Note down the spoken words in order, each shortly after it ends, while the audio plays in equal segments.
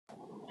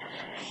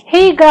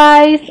Hey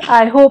guys,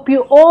 I hope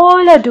you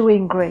all are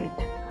doing great.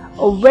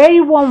 A very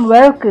warm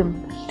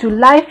welcome to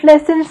Life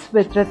Lessons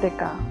with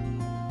Ritika.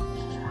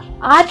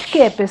 आज के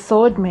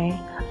episode में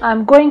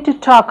I'm going to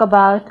talk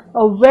about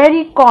a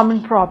very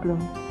common problem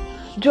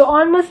जो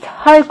almost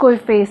हर कोई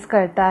face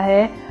करता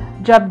है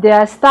जब they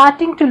are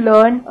starting to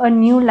learn a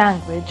new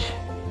language.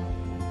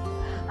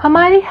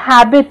 हमारी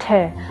habit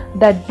है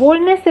that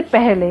बोलने से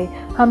पहले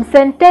हम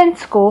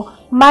सेंटेंस को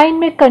माइंड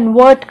में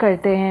कन्वर्ट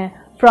करते हैं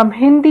from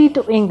Hindi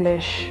to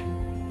English.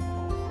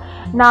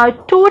 Now I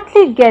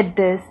totally get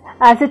this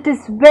as it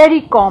is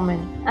very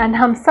common and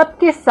हम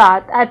सबके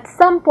साथ at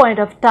some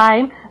point of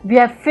time we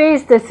have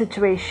faced this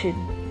situation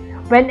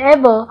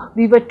whenever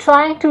we were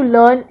trying to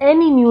learn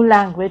any new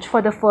language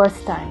for the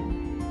first time.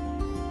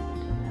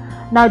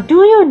 Now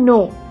do you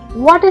know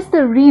what is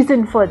the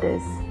reason for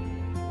this?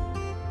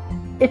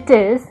 It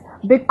is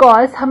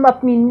because हम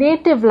अपनी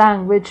native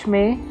language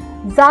में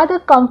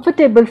ज़्यादा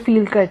comfortable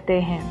feel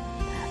करते हैं.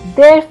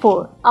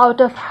 Therefore, out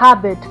of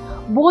habit,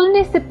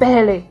 बोलने से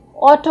पहले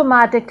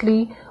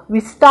automatically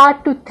we start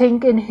to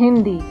think in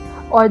Hindi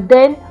और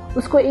then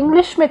उसको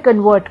English में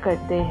convert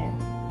करते हैं.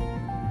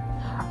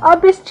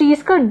 अब इस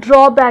चीज़ का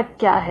drawback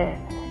क्या है?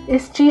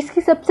 इस चीज़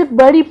की सबसे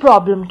बड़ी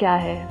problem क्या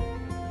है?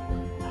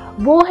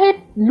 वो है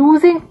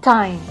losing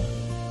time.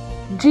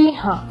 जी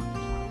हाँ,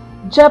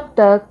 जब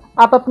तक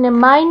आप अपने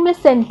माइंड में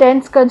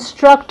सेंटेंस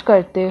कंस्ट्रक्ट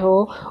करते हो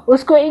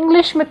उसको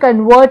इंग्लिश में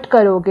कन्वर्ट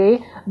करोगे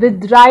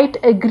with right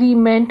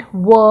agreement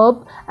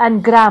verb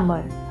and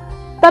grammar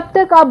तब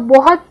तक आप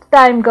बहुत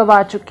टाइम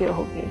गवा चुके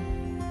होगे.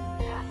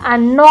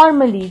 एंड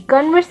नॉर्मली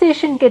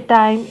कन्वर्सेशन के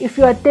time if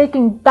you are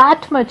taking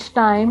that much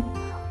time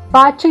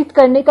बातचीत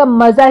करने का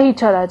मजा ही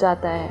चला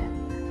जाता है.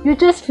 You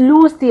just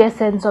lose the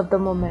essence of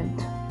the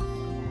moment.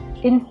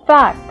 In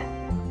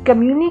fact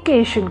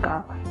communication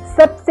का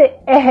सबसे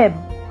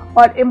अहम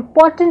और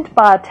इम्पॉर्टेंट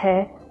बात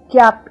है कि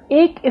आप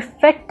एक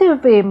इफ़ेक्टिव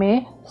वे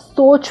में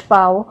सोच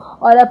पाओ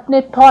और अपने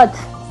थॉट्स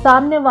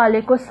सामने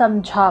वाले को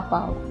समझा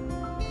पाओ.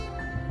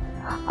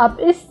 अब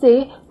इससे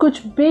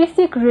कुछ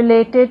बेसिक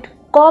रिलेटेड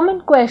कॉमन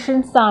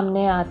क्वेश्चन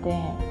सामने आते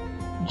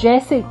हैं,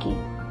 जैसे कि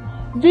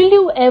will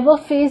you ever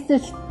face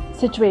this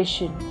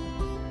situation?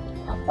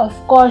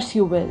 Of course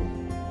you will.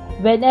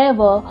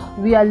 Whenever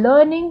we are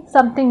learning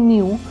something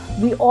new,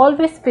 we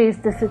always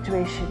face the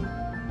situation.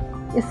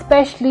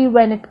 Especially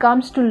when it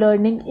comes to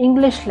learning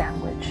English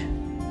language.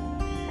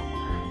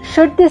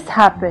 Should this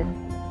happen?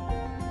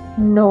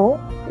 No,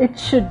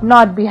 it should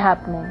not be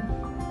happening.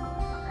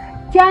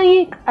 क्या ये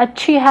एक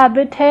अच्छी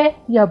habit है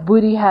या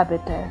बुरी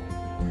habit है?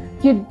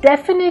 ये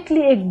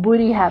definitely एक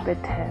बुरी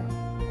हैबिट है.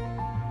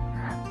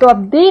 तो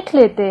अब देख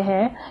लेते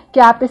हैं कि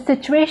आप इस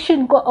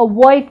सिचुएशन को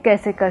अवॉइड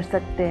कैसे कर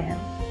सकते हैं.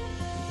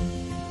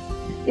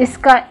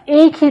 इसका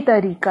एक ही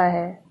तरीका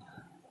है,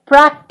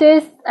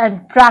 प्रैक्टिस एंड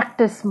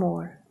प्रैक्टिस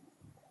मोर.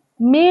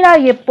 मेरा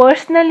ये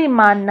पर्सनली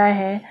मानना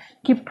है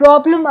कि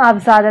प्रॉब्लम आप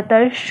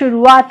ज़्यादातर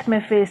शुरुआत में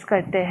फेस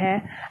करते हैं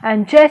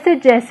एंड जैसे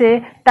जैसे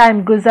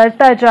टाइम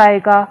गुजरता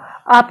जाएगा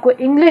आपको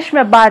इंग्लिश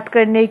में बात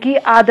करने की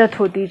आदत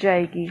होती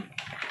जाएगी.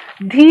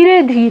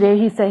 धीरे धीरे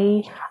ही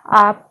सही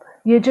आप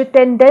ये जो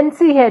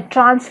टेंडेंसी है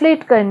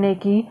ट्रांसलेट करने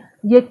की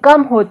ये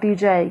कम होती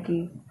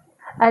जाएगी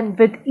and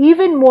with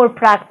even more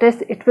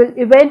practice it will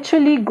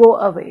eventually go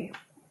away.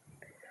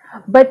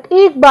 But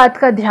एक बात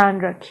का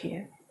ध्यान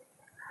रखिए,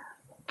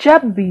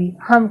 जब भी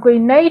हम कोई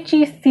नई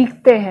चीज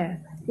सीखते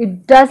हैं इट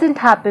डजंट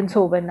हैपन्स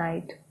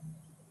ओवरनाइट.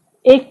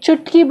 एक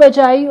चुटकी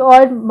बजाई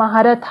और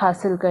महारत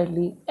हासिल कर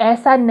ली,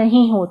 ऐसा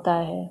नहीं होता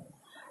है.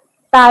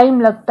 टाइम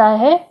लगता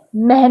है,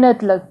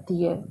 मेहनत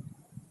लगती है.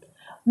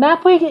 मैं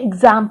आपको एक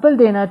एग्जाम्पल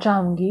देना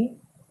चाहूँगी.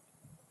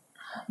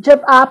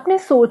 जब आपने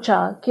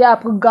सोचा कि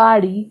आपको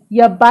गाड़ी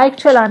या बाइक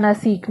चलाना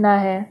सीखना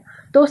है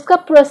तो उसका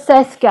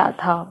प्रोसेस क्या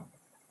था.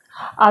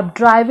 आप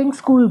ड्राइविंग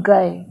स्कूल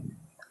गए,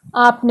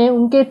 आपने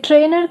उनके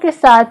ट्रेनर के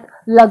साथ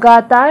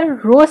लगातार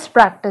रोज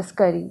प्रैक्टिस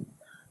करी,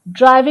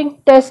 ड्राइविंग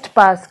टेस्ट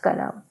पास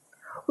करा,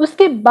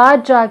 उसके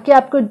बाद जाके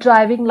आपको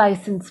ड्राइविंग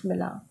लाइसेंस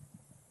मिला.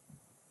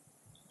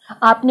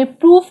 आपने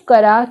प्रूव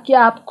करा कि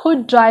आप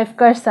खुद ड्राइव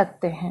कर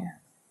सकते हैं.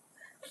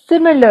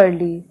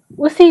 सिमिलरली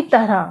उसी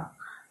तरह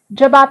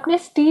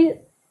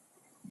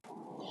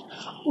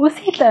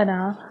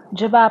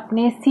जब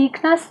आपने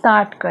सीखना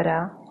स्टार्ट करा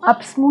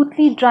आप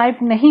स्मूथली ड्राइव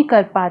नहीं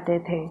कर पाते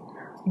थे.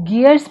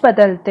 गियर्स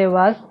बदलते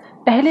वक्त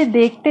पहले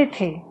देखते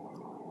थे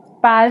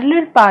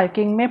पैरेलल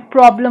पार्किंग में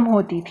प्रॉब्लम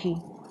होती थी,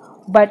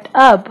 बट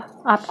अब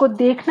आपको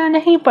देखना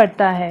नहीं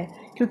पड़ता है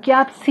क्योंकि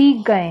आप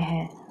सीख गए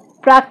हैं,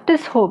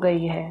 प्रैक्टिस हो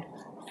गई है.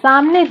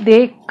 सामने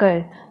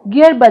देखकर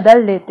गियर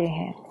बदल लेते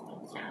हैं,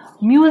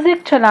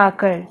 म्यूज़िक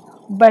चलाकर,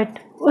 बट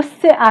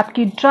उससे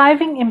आपकी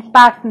ड्राइविंग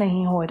इम्पैक्ट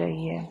नहीं हो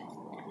रही है.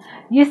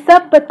 ये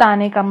सब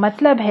बताने का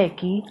मतलब है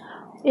कि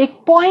एक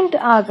पॉइंट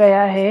आ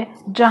गया है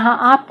जहां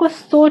आपको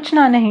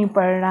सोचना नहीं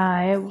पड़ रहा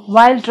है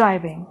while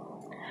driving,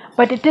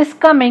 but it is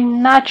coming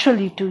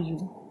naturally to you.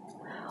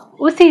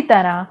 उसी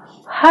तरह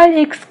हर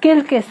एक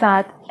स्किल के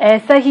साथ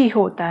ऐसा ही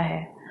होता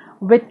है.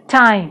 With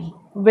time,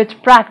 with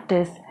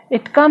practice,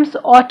 it comes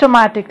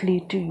automatically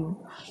to you.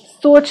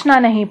 सोचना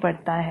नहीं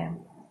पड़ता है.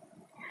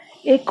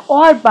 एक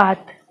और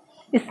बात,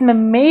 इसमें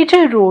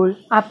मेजर रोल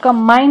आपका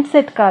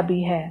माइंडसेट का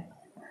भी है।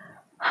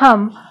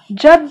 हम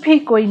जब भी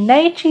कोई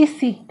नई चीज़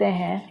सीखते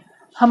हैं,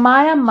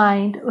 हमारा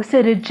माइंड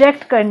उसे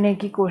रिजेक्ट करने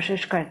की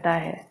कोशिश करता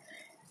है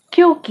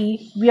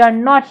क्योंकि we are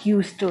not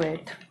used to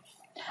it.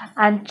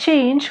 And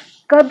change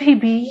कभी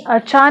भी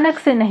अचानक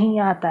से नहीं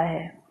आता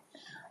है।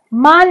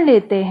 मान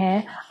लेते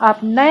हैं आप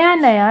नया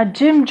नया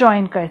जिम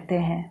ज्वाइन करते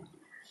हैं,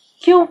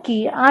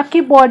 क्योंकि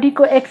आपकी बॉडी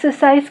को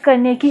एक्सरसाइज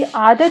करने की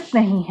आदत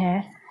नहीं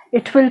है।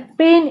 It will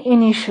pain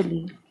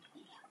initially,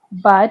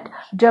 but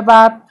जब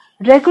आप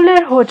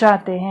रेगुलर हो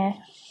जाते हैं,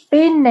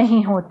 पेन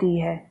नहीं होती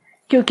है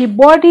क्योंकि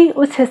बॉडी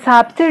उस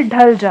हिसाब से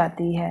ढल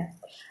जाती है।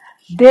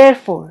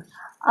 देयरफॉर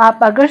आप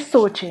अगर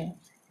सोचें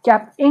कि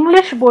आप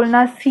इंग्लिश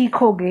बोलना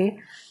सीखोगे,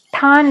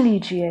 ठान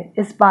लीजिए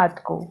इस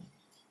बात को,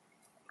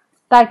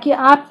 ताकि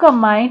आपका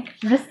माइंड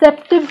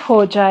रिसेप्टिव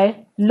हो जाए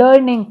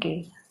लर्निंग के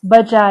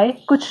बजाय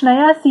कुछ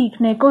नया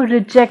सीखने को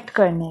रिजेक्ट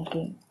करने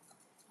के।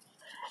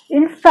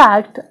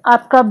 इनफैक्ट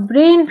आपका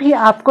ब्रेन भी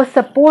आपको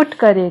सपोर्ट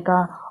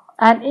करेगा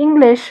and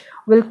English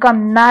will come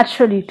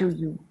naturally to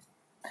you.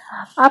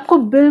 आपको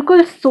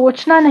बिल्कुल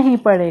सोचना नहीं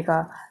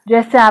पड़ेगा।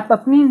 जैसे आप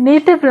अपनी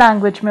नेटिव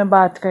लैंग्वेज में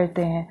बात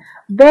करते हैं,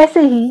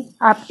 वैसे ही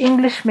आप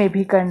इंग्लिश में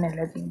भी करने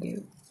लगेंगे।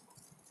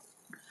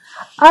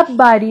 अब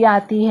बारी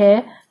आती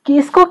है कि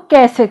इसको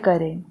कैसे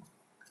करें।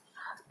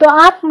 तो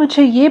आप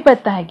मुझे ये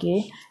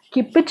बताइए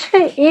कि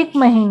पिछले 1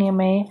 महीने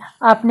में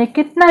आपने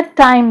कितना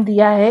टाइम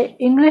दिया है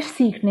इंग्लिश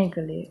सीखने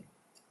के लिए।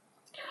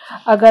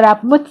 अगर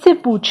आप मुझसे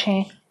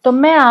पूछें तो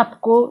मैं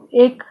आपको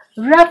एक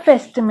रफ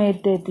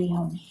एस्टिमेट देती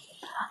हूँ।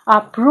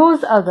 आप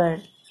रोज अगर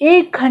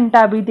 1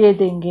 घंटा भी दे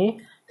देंगे,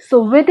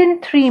 सो विद इन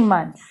 3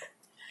 मंथ्स,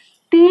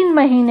 3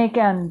 महीने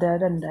के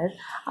अंदर अंदर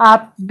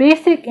आप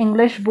बेसिक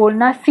इंग्लिश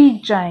बोलना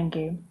सीख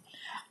जाएंगे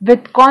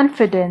विद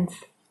कॉन्फिडेंस,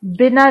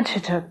 बिना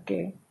झिझक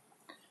के,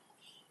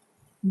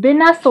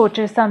 बिना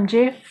सोचे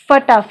समझे,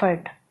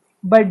 फटाफट।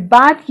 बट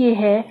बात यह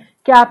है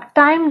कि आप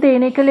टाइम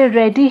देने के लिए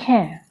रेडी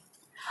हैं।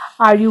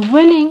 Are you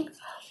willing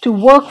to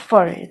work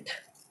for it?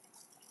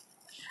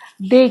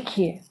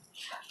 देखिए,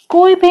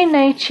 कोई भी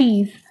नई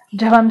चीज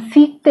जब हम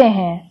सीखते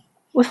हैं,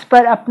 उस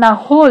पर अपना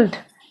होल्ड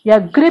या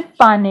ग्रिप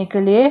पाने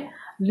के लिए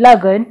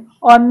लगन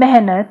और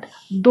मेहनत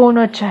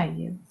दोनों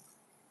चाहिए।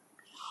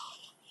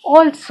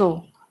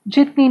 ऑल्सो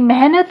जितनी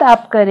मेहनत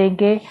आप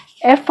करेंगे,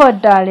 एफर्ट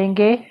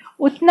डालेंगे,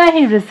 उतना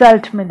ही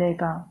रिजल्ट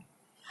मिलेगा।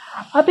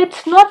 अब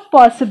इट्स नॉट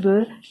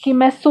पॉसिबल कि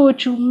मैं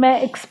सोचूं मैं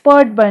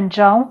एक्सपर्ट बन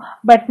जाऊं,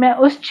 बट मैं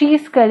उस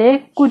चीज के लिए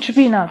कुछ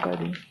भी ना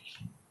करूं।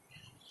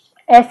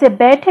 ऐसे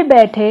बैठे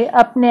बैठे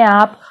अपने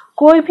आप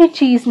कोई भी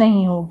चीज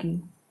नहीं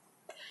होगी।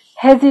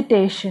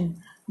 हेजिटेशन,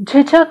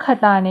 झिझक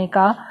हटाने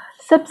का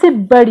सबसे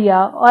बढ़िया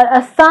और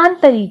आसान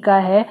तरीका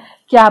है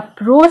कि आप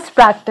रोज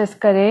प्रैक्टिस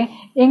करें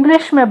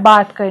इंग्लिश में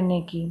बात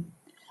करने की,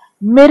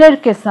 मिरर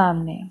के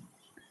सामने।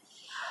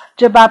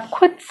 जब आप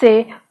खुद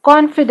से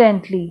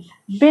कॉन्फिडेंटली,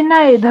 बिना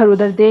इधर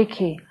उधर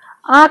देखे,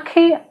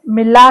 आंखें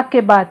मिला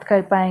के बात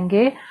कर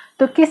पाएंगे,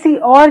 तो किसी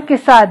और के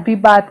साथ भी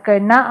बात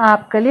करना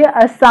आपके लिए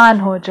आसान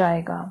हो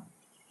जाएगा।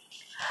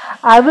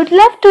 I would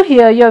love to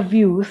hear your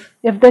views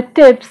if the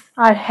tips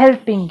are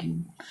helping you.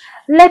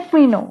 Let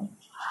me know.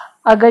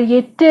 अगर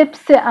ये टिप्स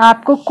से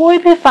आपको कोई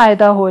भी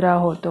फायदा हो रहा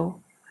हो तो।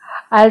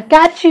 I'll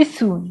catch you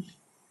soon.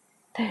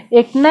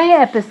 एक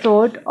नए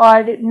एपिसोड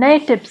और नए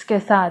टिप्स के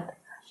साथ।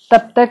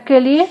 तब तक के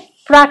लिए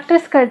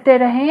प्रैक्टिस करते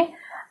रहें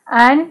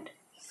एंड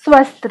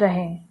स्वस्थ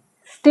रहें।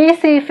 Stay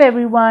safe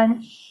everyone.